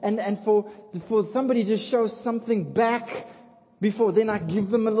and for somebody to show something back before then I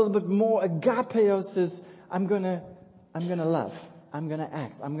give them a little bit more. Agapeo says, I'm gonna love. I'm going to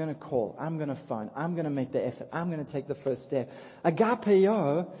act. I'm going to call. I'm going to phone. I'm going to make the effort. I'm going to take the first step.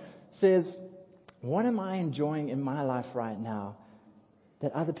 Agapeo says, what am I enjoying in my life right now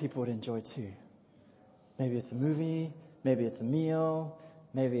that other people would enjoy too? Maybe it's a movie. Maybe it's a meal.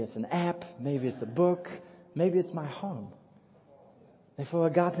 Maybe it's an app. Maybe it's a book. Maybe it's my home. Therefore,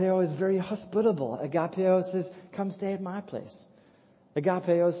 agapeo is very hospitable. Agapeo says, come stay at my place.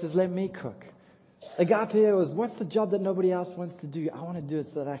 Agapeo says, let me cook. Agapeo is, what's the job that nobody else wants to do? I want to do it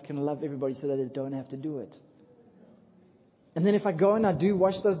so that I can love everybody so that they don't have to do it. And then if I go and I do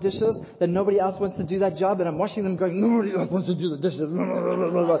wash those dishes, then nobody else wants to do that job, and I'm washing them going, nobody else wants to do the dishes. You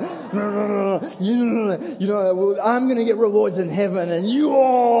know, I'm going to get rewards in heaven, and you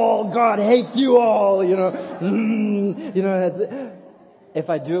all, God hates you all, you know. If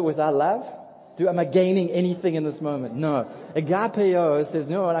I do it without love, am I gaining anything in this moment? No. Agapeo says,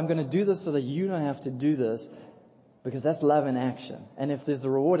 no, I'm going to do this so that you don't have to do this. Because that's love in action. And if there's a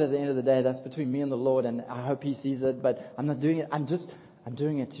reward at the end of the day, that's between me and the Lord, and I hope He sees it, but I'm not doing it. I'm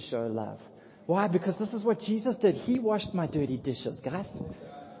doing it to show love. Why? Because this is what Jesus did. He washed my dirty dishes, guys.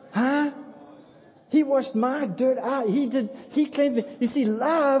 Huh? He washed my dirt out. He cleansed me. You see,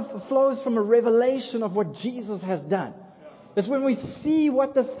 love flows from a revelation of what Jesus has done. It's when we see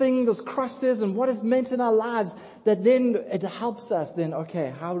what this cross is and what it's meant in our lives, that then it helps us then,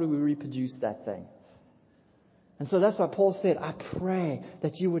 okay, how do we reproduce that thing? And so that's why Paul said, I pray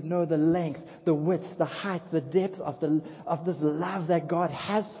that you would know the length, the width, the height, the depth of this love that God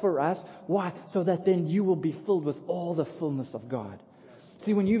has for us. Why? So that then you will be filled with all the fullness of God.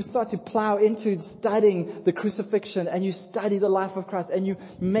 See, when you start to plow into studying the crucifixion, and you study the life of Christ, and you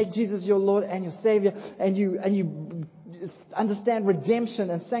make Jesus your Lord and your Savior, and you understand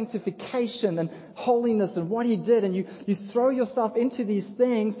redemption and sanctification and holiness and what He did, and you throw yourself into these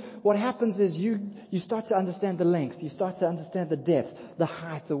things, what happens is you start to understand the length, you start to understand the depth, the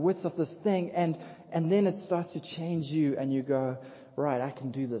height, the width of this thing, and then it starts to change you, and you go, right, I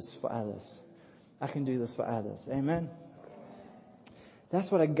can do this for others. I can do this for others. Amen? That's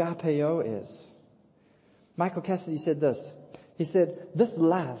what agapeo is. Michael Cassidy said this. He said, this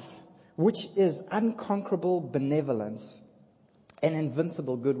love, which is unconquerable benevolence and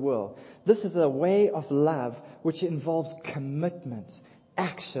invincible goodwill. This is a way of love which involves commitment,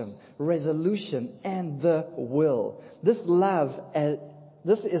 action, resolution, and the will. This is love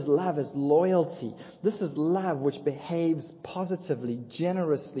as loyalty. This is love which behaves positively,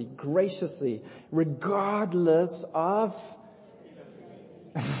 generously, graciously, regardless of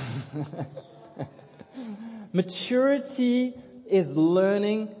maturity is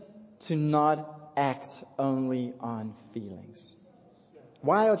learning to not act only on feelings.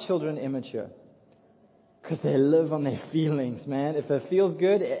 Why are children immature? Because they live on their feelings, man. If it feels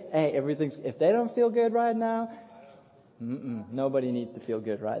good, hey, if they don't feel good right now, nobody needs to feel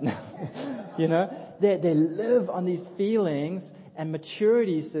good right now. You know, they live on these feelings, and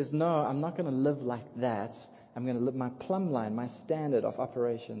maturity says, no, I'm not going to live like that. I'm going to live, my plumb line, my standard of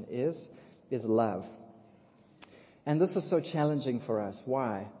operation is love. And this is so challenging for us.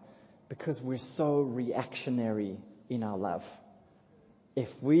 Why? Because we're so reactionary in our love.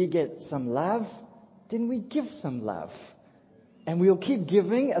 If we get some love, then we give some love. And we'll keep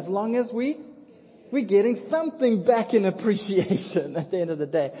giving as long as we're getting something back in appreciation at the end of the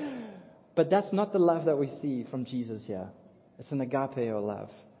day. But that's not the love that we see from Jesus here. It's an agapeo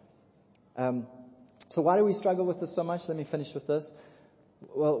love. So why do we struggle with this so much? Let me finish with this.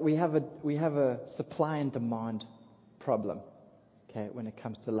 Well, we have a supply and demand problem, okay, when it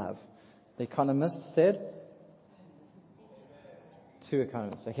comes to love. The Economist said, 2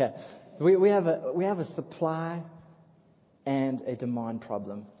 economists, okay. We have a supply and a demand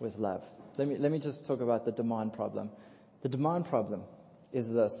problem with love. Let me just talk about the demand problem. The demand problem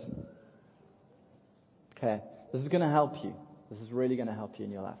is this. Okay, this is going to help you. This is really going to help you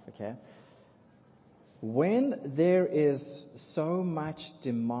in your life, okay? when there is so much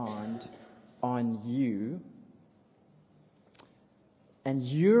demand on you, and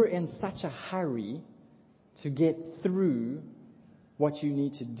you're in such a hurry to get through what you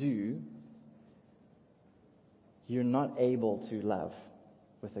need to do, you're not able to love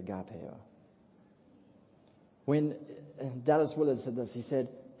with agapeo. When Dallas Willard said this, he said,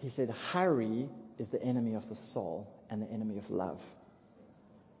 hurry is the enemy of the soul and the enemy of love.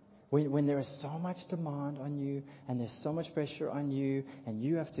 When there is so much demand on you and there's so much pressure on you and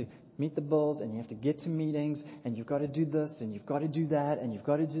you have to meet the bills and you have to get to meetings and you've got to do this and you've got to do that and you've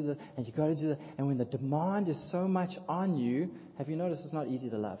got to do that and you've got to do that. And when the demand is so much on you, have you noticed it's not easy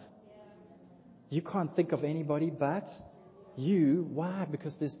to love? You can't think of anybody but you. Why?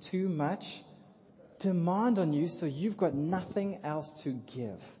 Because there's too much demand on you, so you've got nothing else to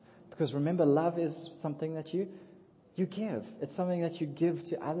give. Because remember, love is something that you give. It's something that you give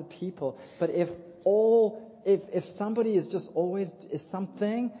to other people. But if somebody is just always is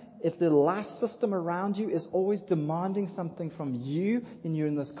something, if the life system around you is always demanding something from you, and you're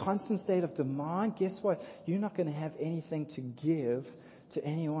in this constant state of demand, guess what? You're not going to have anything to give to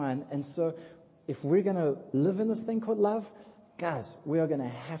anyone. And so if we're going to live in this thing called love, guys, we are going to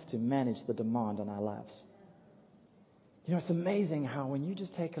have to manage the demand on our lives. You know, it's amazing how when you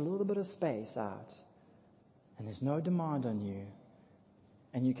just take a little bit of space out and there's no demand on you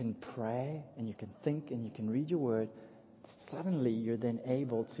and you can pray and you can think and you can read your word, suddenly you're then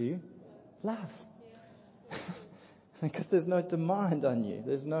able to love. Because there's no demand on you.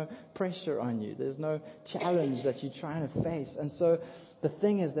 There's no pressure on you. There's no challenge that you're trying to face. And so the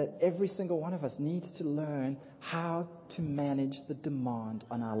thing is that every single one of us needs to learn how to manage the demand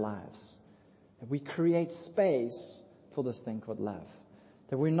on our lives. That we create space for this thing called love.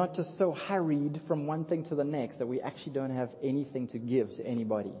 That we're not just so hurried from one thing to the next that we actually don't have anything to give to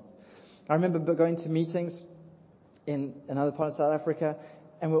anybody. I remember going to meetings in another part of South Africa,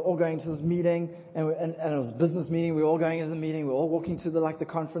 and we're all going to this meeting, and it was a business meeting. We're all going into the meeting. We're all walking to the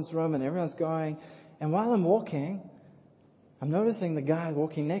conference room, and everyone's going. And while I'm walking, I'm noticing the guy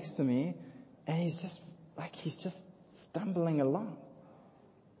walking next to me, and he's just stumbling along.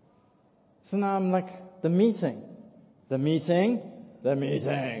 So now I'm like, the meeting. You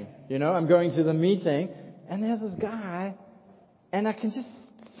know, I'm going to the meeting, and there's this guy, and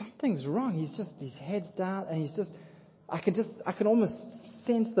something's wrong. His head's down, and I can almost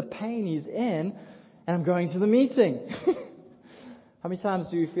sense the pain he's in, and I'm going to the meeting. How many times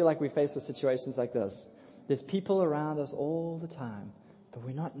do you feel like we face with situations like this? There's people around us all the time, but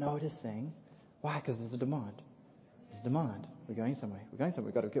we're not noticing. Why? Because there's a demand. There's a demand. We're going somewhere.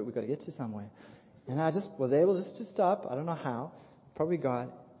 We've got to get to somewhere. And I just was able just to stop. I don't know how. Probably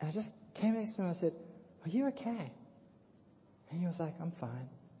God. And I just came next to him and I said, "Are you okay?" And he was like, "I'm fine."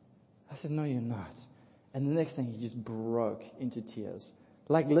 I said, "No, you're not." And the next thing, he just broke into tears.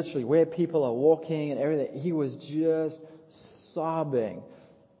 Like literally, where people are walking and everything, he was just sobbing.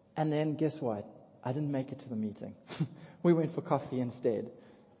 And then guess what? I didn't make it to the meeting. We went for coffee instead.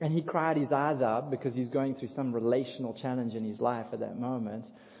 And he cried his eyes out because he's going through some relational challenge in his life at that moment.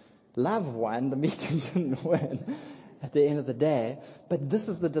 Love won. The meeting didn't win at the end of the day. But this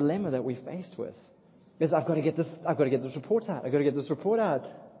is the dilemma that we're faced with. Is I've got to get this report out.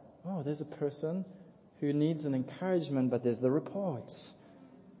 Oh, there's a person who needs an encouragement, but there's the reports.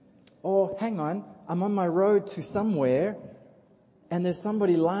 Or, hang on, I'm on my road to somewhere, and there's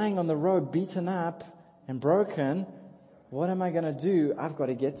somebody lying on the road beaten up and broken. What am I going to do? I've got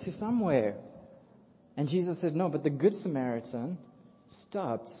to get to somewhere. And Jesus said, no, but the Good Samaritan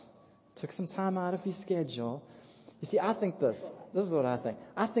stopped, took some time out of his schedule. You see, I think this is what I think.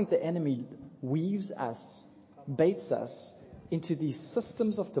 I think the enemy weaves us, baits us into these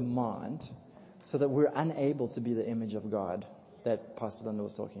systems of demand so that we're unable to be the image of God that Pastor Linda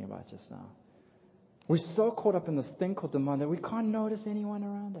was talking about just now. We're so caught up in this thing called demand that we can't notice anyone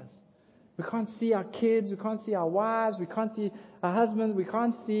around us. We can't see our kids. We can't see our wives. We can't see our husbands. We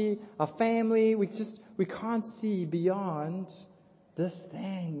can't see our family. We can't see beyond this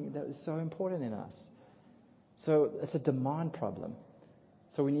thing that is so important in us. So it's a demand problem.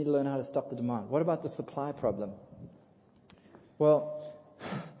 So we need to learn how to stop the demand. What about the supply problem? Well,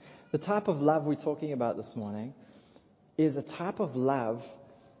 the type of love we're talking about this morning is a type of love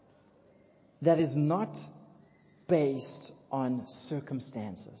that is not based on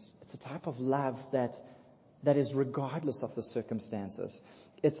circumstances. It's a type of love that is regardless of the circumstances.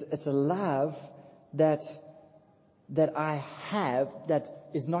 It's a love that I have that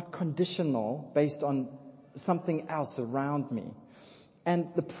is not conditional based on something else around me. And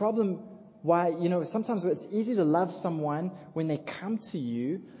the problem why, sometimes it's easy to love someone when they come to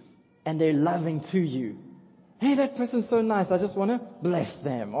you and they're loving to you. Hey, that person's so nice. I just want to bless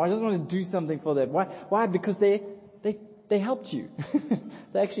them, or I just want to do something for them. Why? Because they helped you.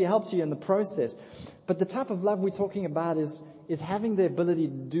 They actually helped you in the process. But the type of love we're talking about is having the ability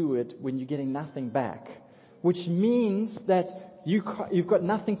to do it when you're getting nothing back, which means that you've got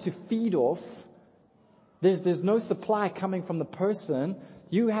nothing to feed off. There's no supply coming from the person.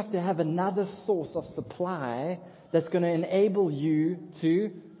 You have to have another source of supply that's going to enable you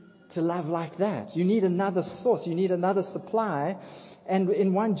to love like that. You need another source. You need another supply. And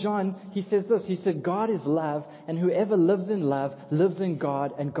in 1 John, he says this. He said, God is love, and whoever lives in love lives in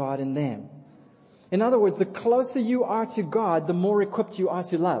God and God in them. In other words, the closer you are to God, the more equipped you are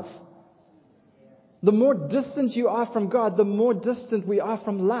to love. The more distant you are from God, the more distant we are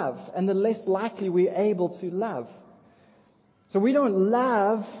from love, and the less likely we're able to love. So we don't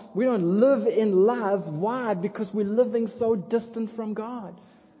live in love. Why? Because we're living so distant from God.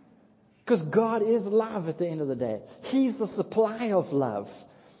 Because God is love at the end of the day. He's the supply of love.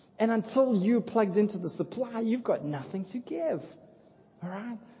 And until you're plugged into the supply, you've got nothing to give. All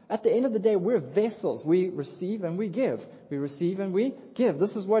right? At the end of the day, we're vessels. We receive and we give. We receive and we give.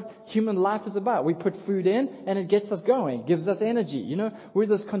 This is what human life is about. We put food in and it gets us going, gives us energy. We're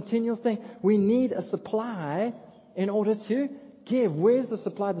this continual thing. We need a supply in order to give. Where's the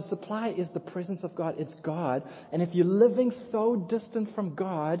supply? The supply is the presence of God. It's God. And if you're living so distant from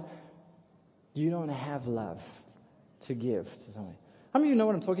God, you don't have love to give to somebody. How many of you know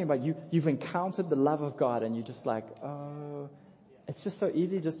what I'm talking about? You've encountered the love of God and you're just like, oh, it's just so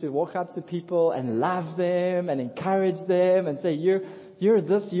easy just to walk up to people and love them and encourage them and say, you're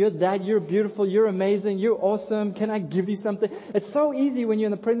this, you're that, you're beautiful, you're amazing, you're awesome. Can I give you something? It's so easy when you're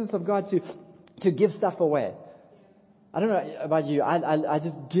in the presence of God to give stuff away. I don't know about you. I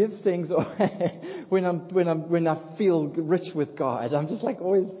just give things away when I feel rich with God. I'm just like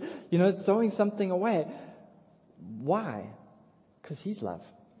always, throwing something away. Why? Because He's love.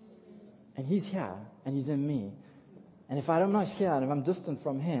 And He's here and He's in me. And if I'm not here and if I'm distant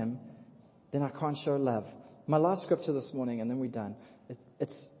from Him, then I can't show love. My last scripture this morning, and then we're done.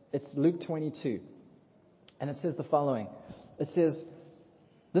 It's Luke 22. And it says the following. It says,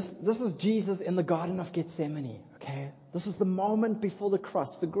 this is Jesus in the Garden of Gethsemane. Okay? This is the moment before the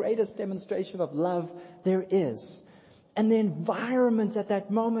cross, the greatest demonstration of love there is. And the environment at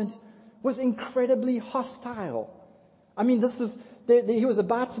that moment was incredibly hostile. I mean, he was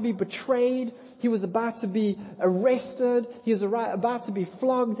about to be betrayed. He was about to be arrested. He was about to be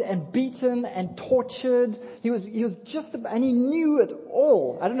flogged and beaten and tortured. He was and he knew it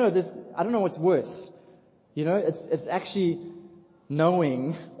all. I don't know what's worse. It's actually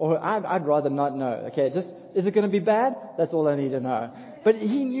knowing, or I'd rather not know. Okay, is it going to be bad? That's all I need to know. But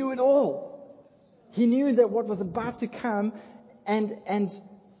he knew it all. He knew that what was about to come, and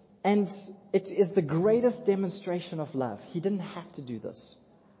it is the greatest demonstration of love. He didn't have to do this.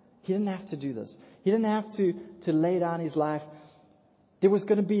 He didn't have to do this. He didn't have to lay down his life. There was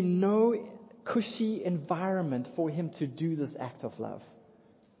going to be no cushy environment for him to do this act of love.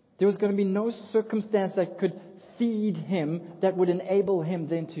 There was going to be no circumstance that could feed him that would enable him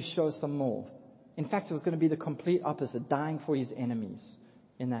then to show some more. In fact, it was going to be the complete opposite, dying for his enemies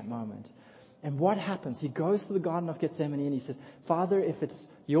in that moment. And what happens? He goes to the Garden of Gethsemane and he says, Father, if it's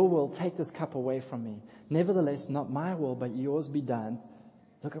your will, take this cup away from me. Nevertheless, not my will, but yours be done.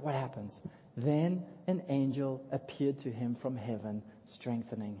 Look at what happens. Then an angel appeared to him from heaven,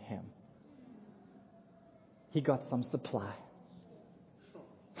 strengthening him. He got some supply.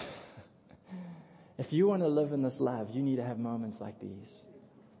 If you want to live in this love, you need to have moments like these.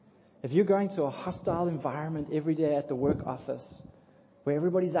 If you're going to a hostile environment every day at the work office, where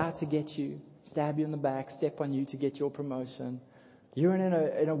everybody's out to get you, stab you in the back, step on you to get your promotion, you're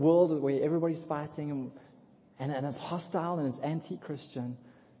in a world where everybody's fighting and it's hostile and it's anti-Christian,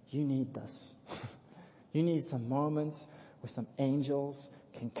 you need this. You need some moments where some angels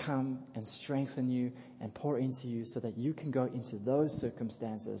can come and strengthen you and pour into you so that you can go into those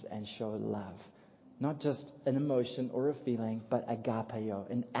circumstances and show love. Not just an emotion or a feeling, but agapeo,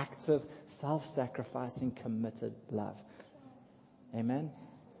 an active, self-sacrificing, committed love. Amen?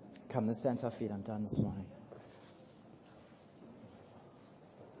 Come, let's stand to our feet. I'm done this morning.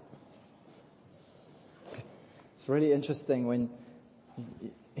 It's really interesting when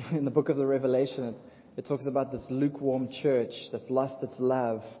in the book of the Revelation, it talks about this lukewarm church that's lost its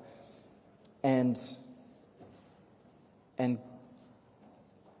love. And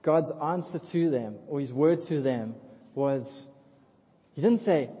God's answer to them, or His word to them, was, He didn't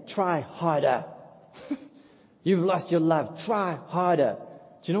say, try harder. You've lost your love. Try harder.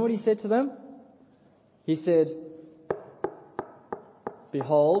 Do you know what He said to them? He said,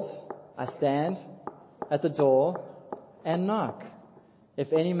 behold, I stand at the door and knock.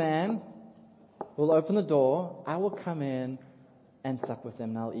 If any man will open the door, I will come in and sup with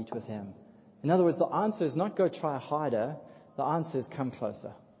him, and I'll eat with him. In other words, the answer is not go try harder. The answer is come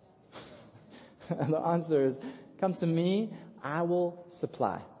closer. And the answer is come to me, I will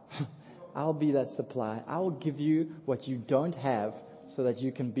supply. I'll be that supply. I will give you what you don't have so that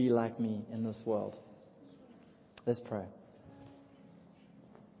you can be like me in this world. Let's pray.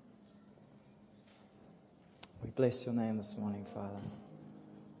 We bless your name this morning, Father.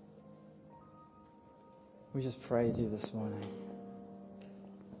 We just praise you this morning.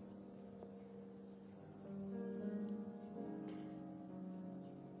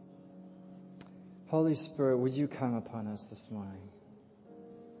 Holy Spirit, would you come upon us this morning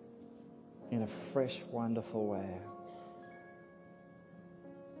in a fresh, wonderful way?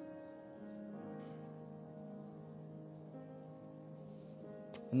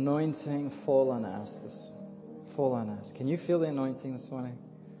 Anointing, fall on us. Fall on us. Can you feel the anointing this morning?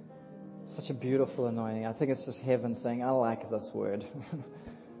 Such a beautiful anointing. I think it's just heaven saying, I like this word.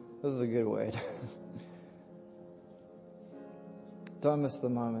 This is a good word. Don't miss the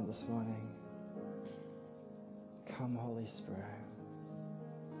moment this morning. Come, Holy Spirit.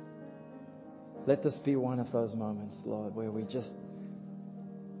 Let this be one of those moments, Lord, where we just,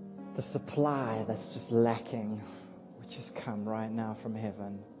 the supply that's just lacking, would just come right now from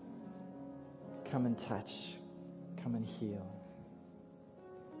heaven. Come and touch. Come and heal.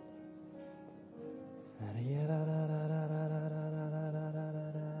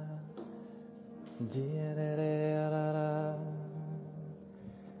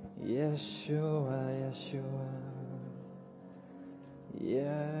 Yeshua, Yeshua,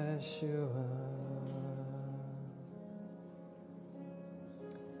 Yeshua,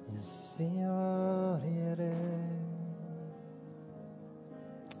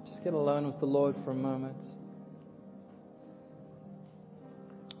 just get alone with the Lord for a moment.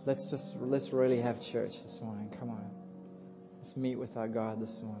 Let's really have church this morning. Come on. Let's meet with our God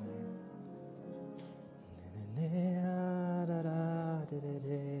this morning.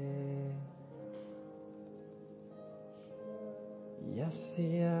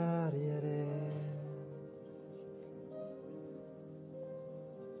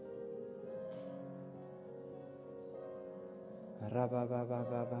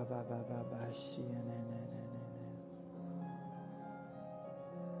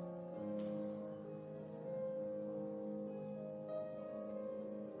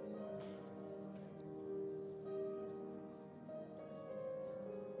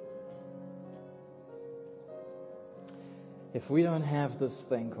 If we don't have this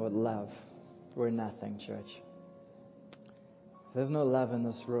thing called love, we're nothing, church. If there's no love in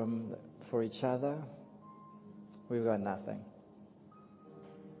this room for each other, we've got nothing.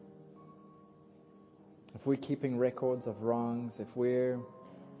 If we're keeping records of wrongs, if we're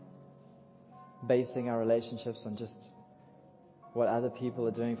basing our relationships on just what other people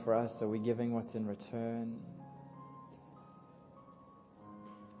are doing for us, are we giving what's in return?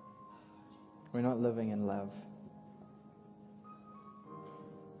 We're not living in love.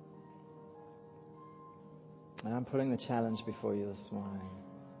 And I'm putting the challenge before you this morning.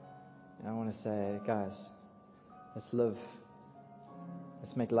 And I want to say, guys, let's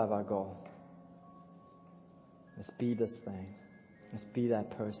make love our goal. Let's be this thing. Let's be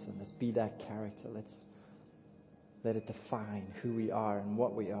that person. Let's be that character. Let's let it define who we are and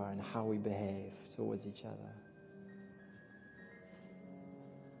what we are and how we behave towards each other.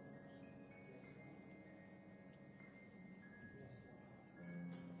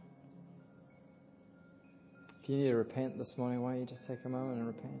 If you need to repent this morning, why don't you just take a moment and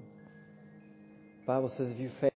repent? The Bible says if you fail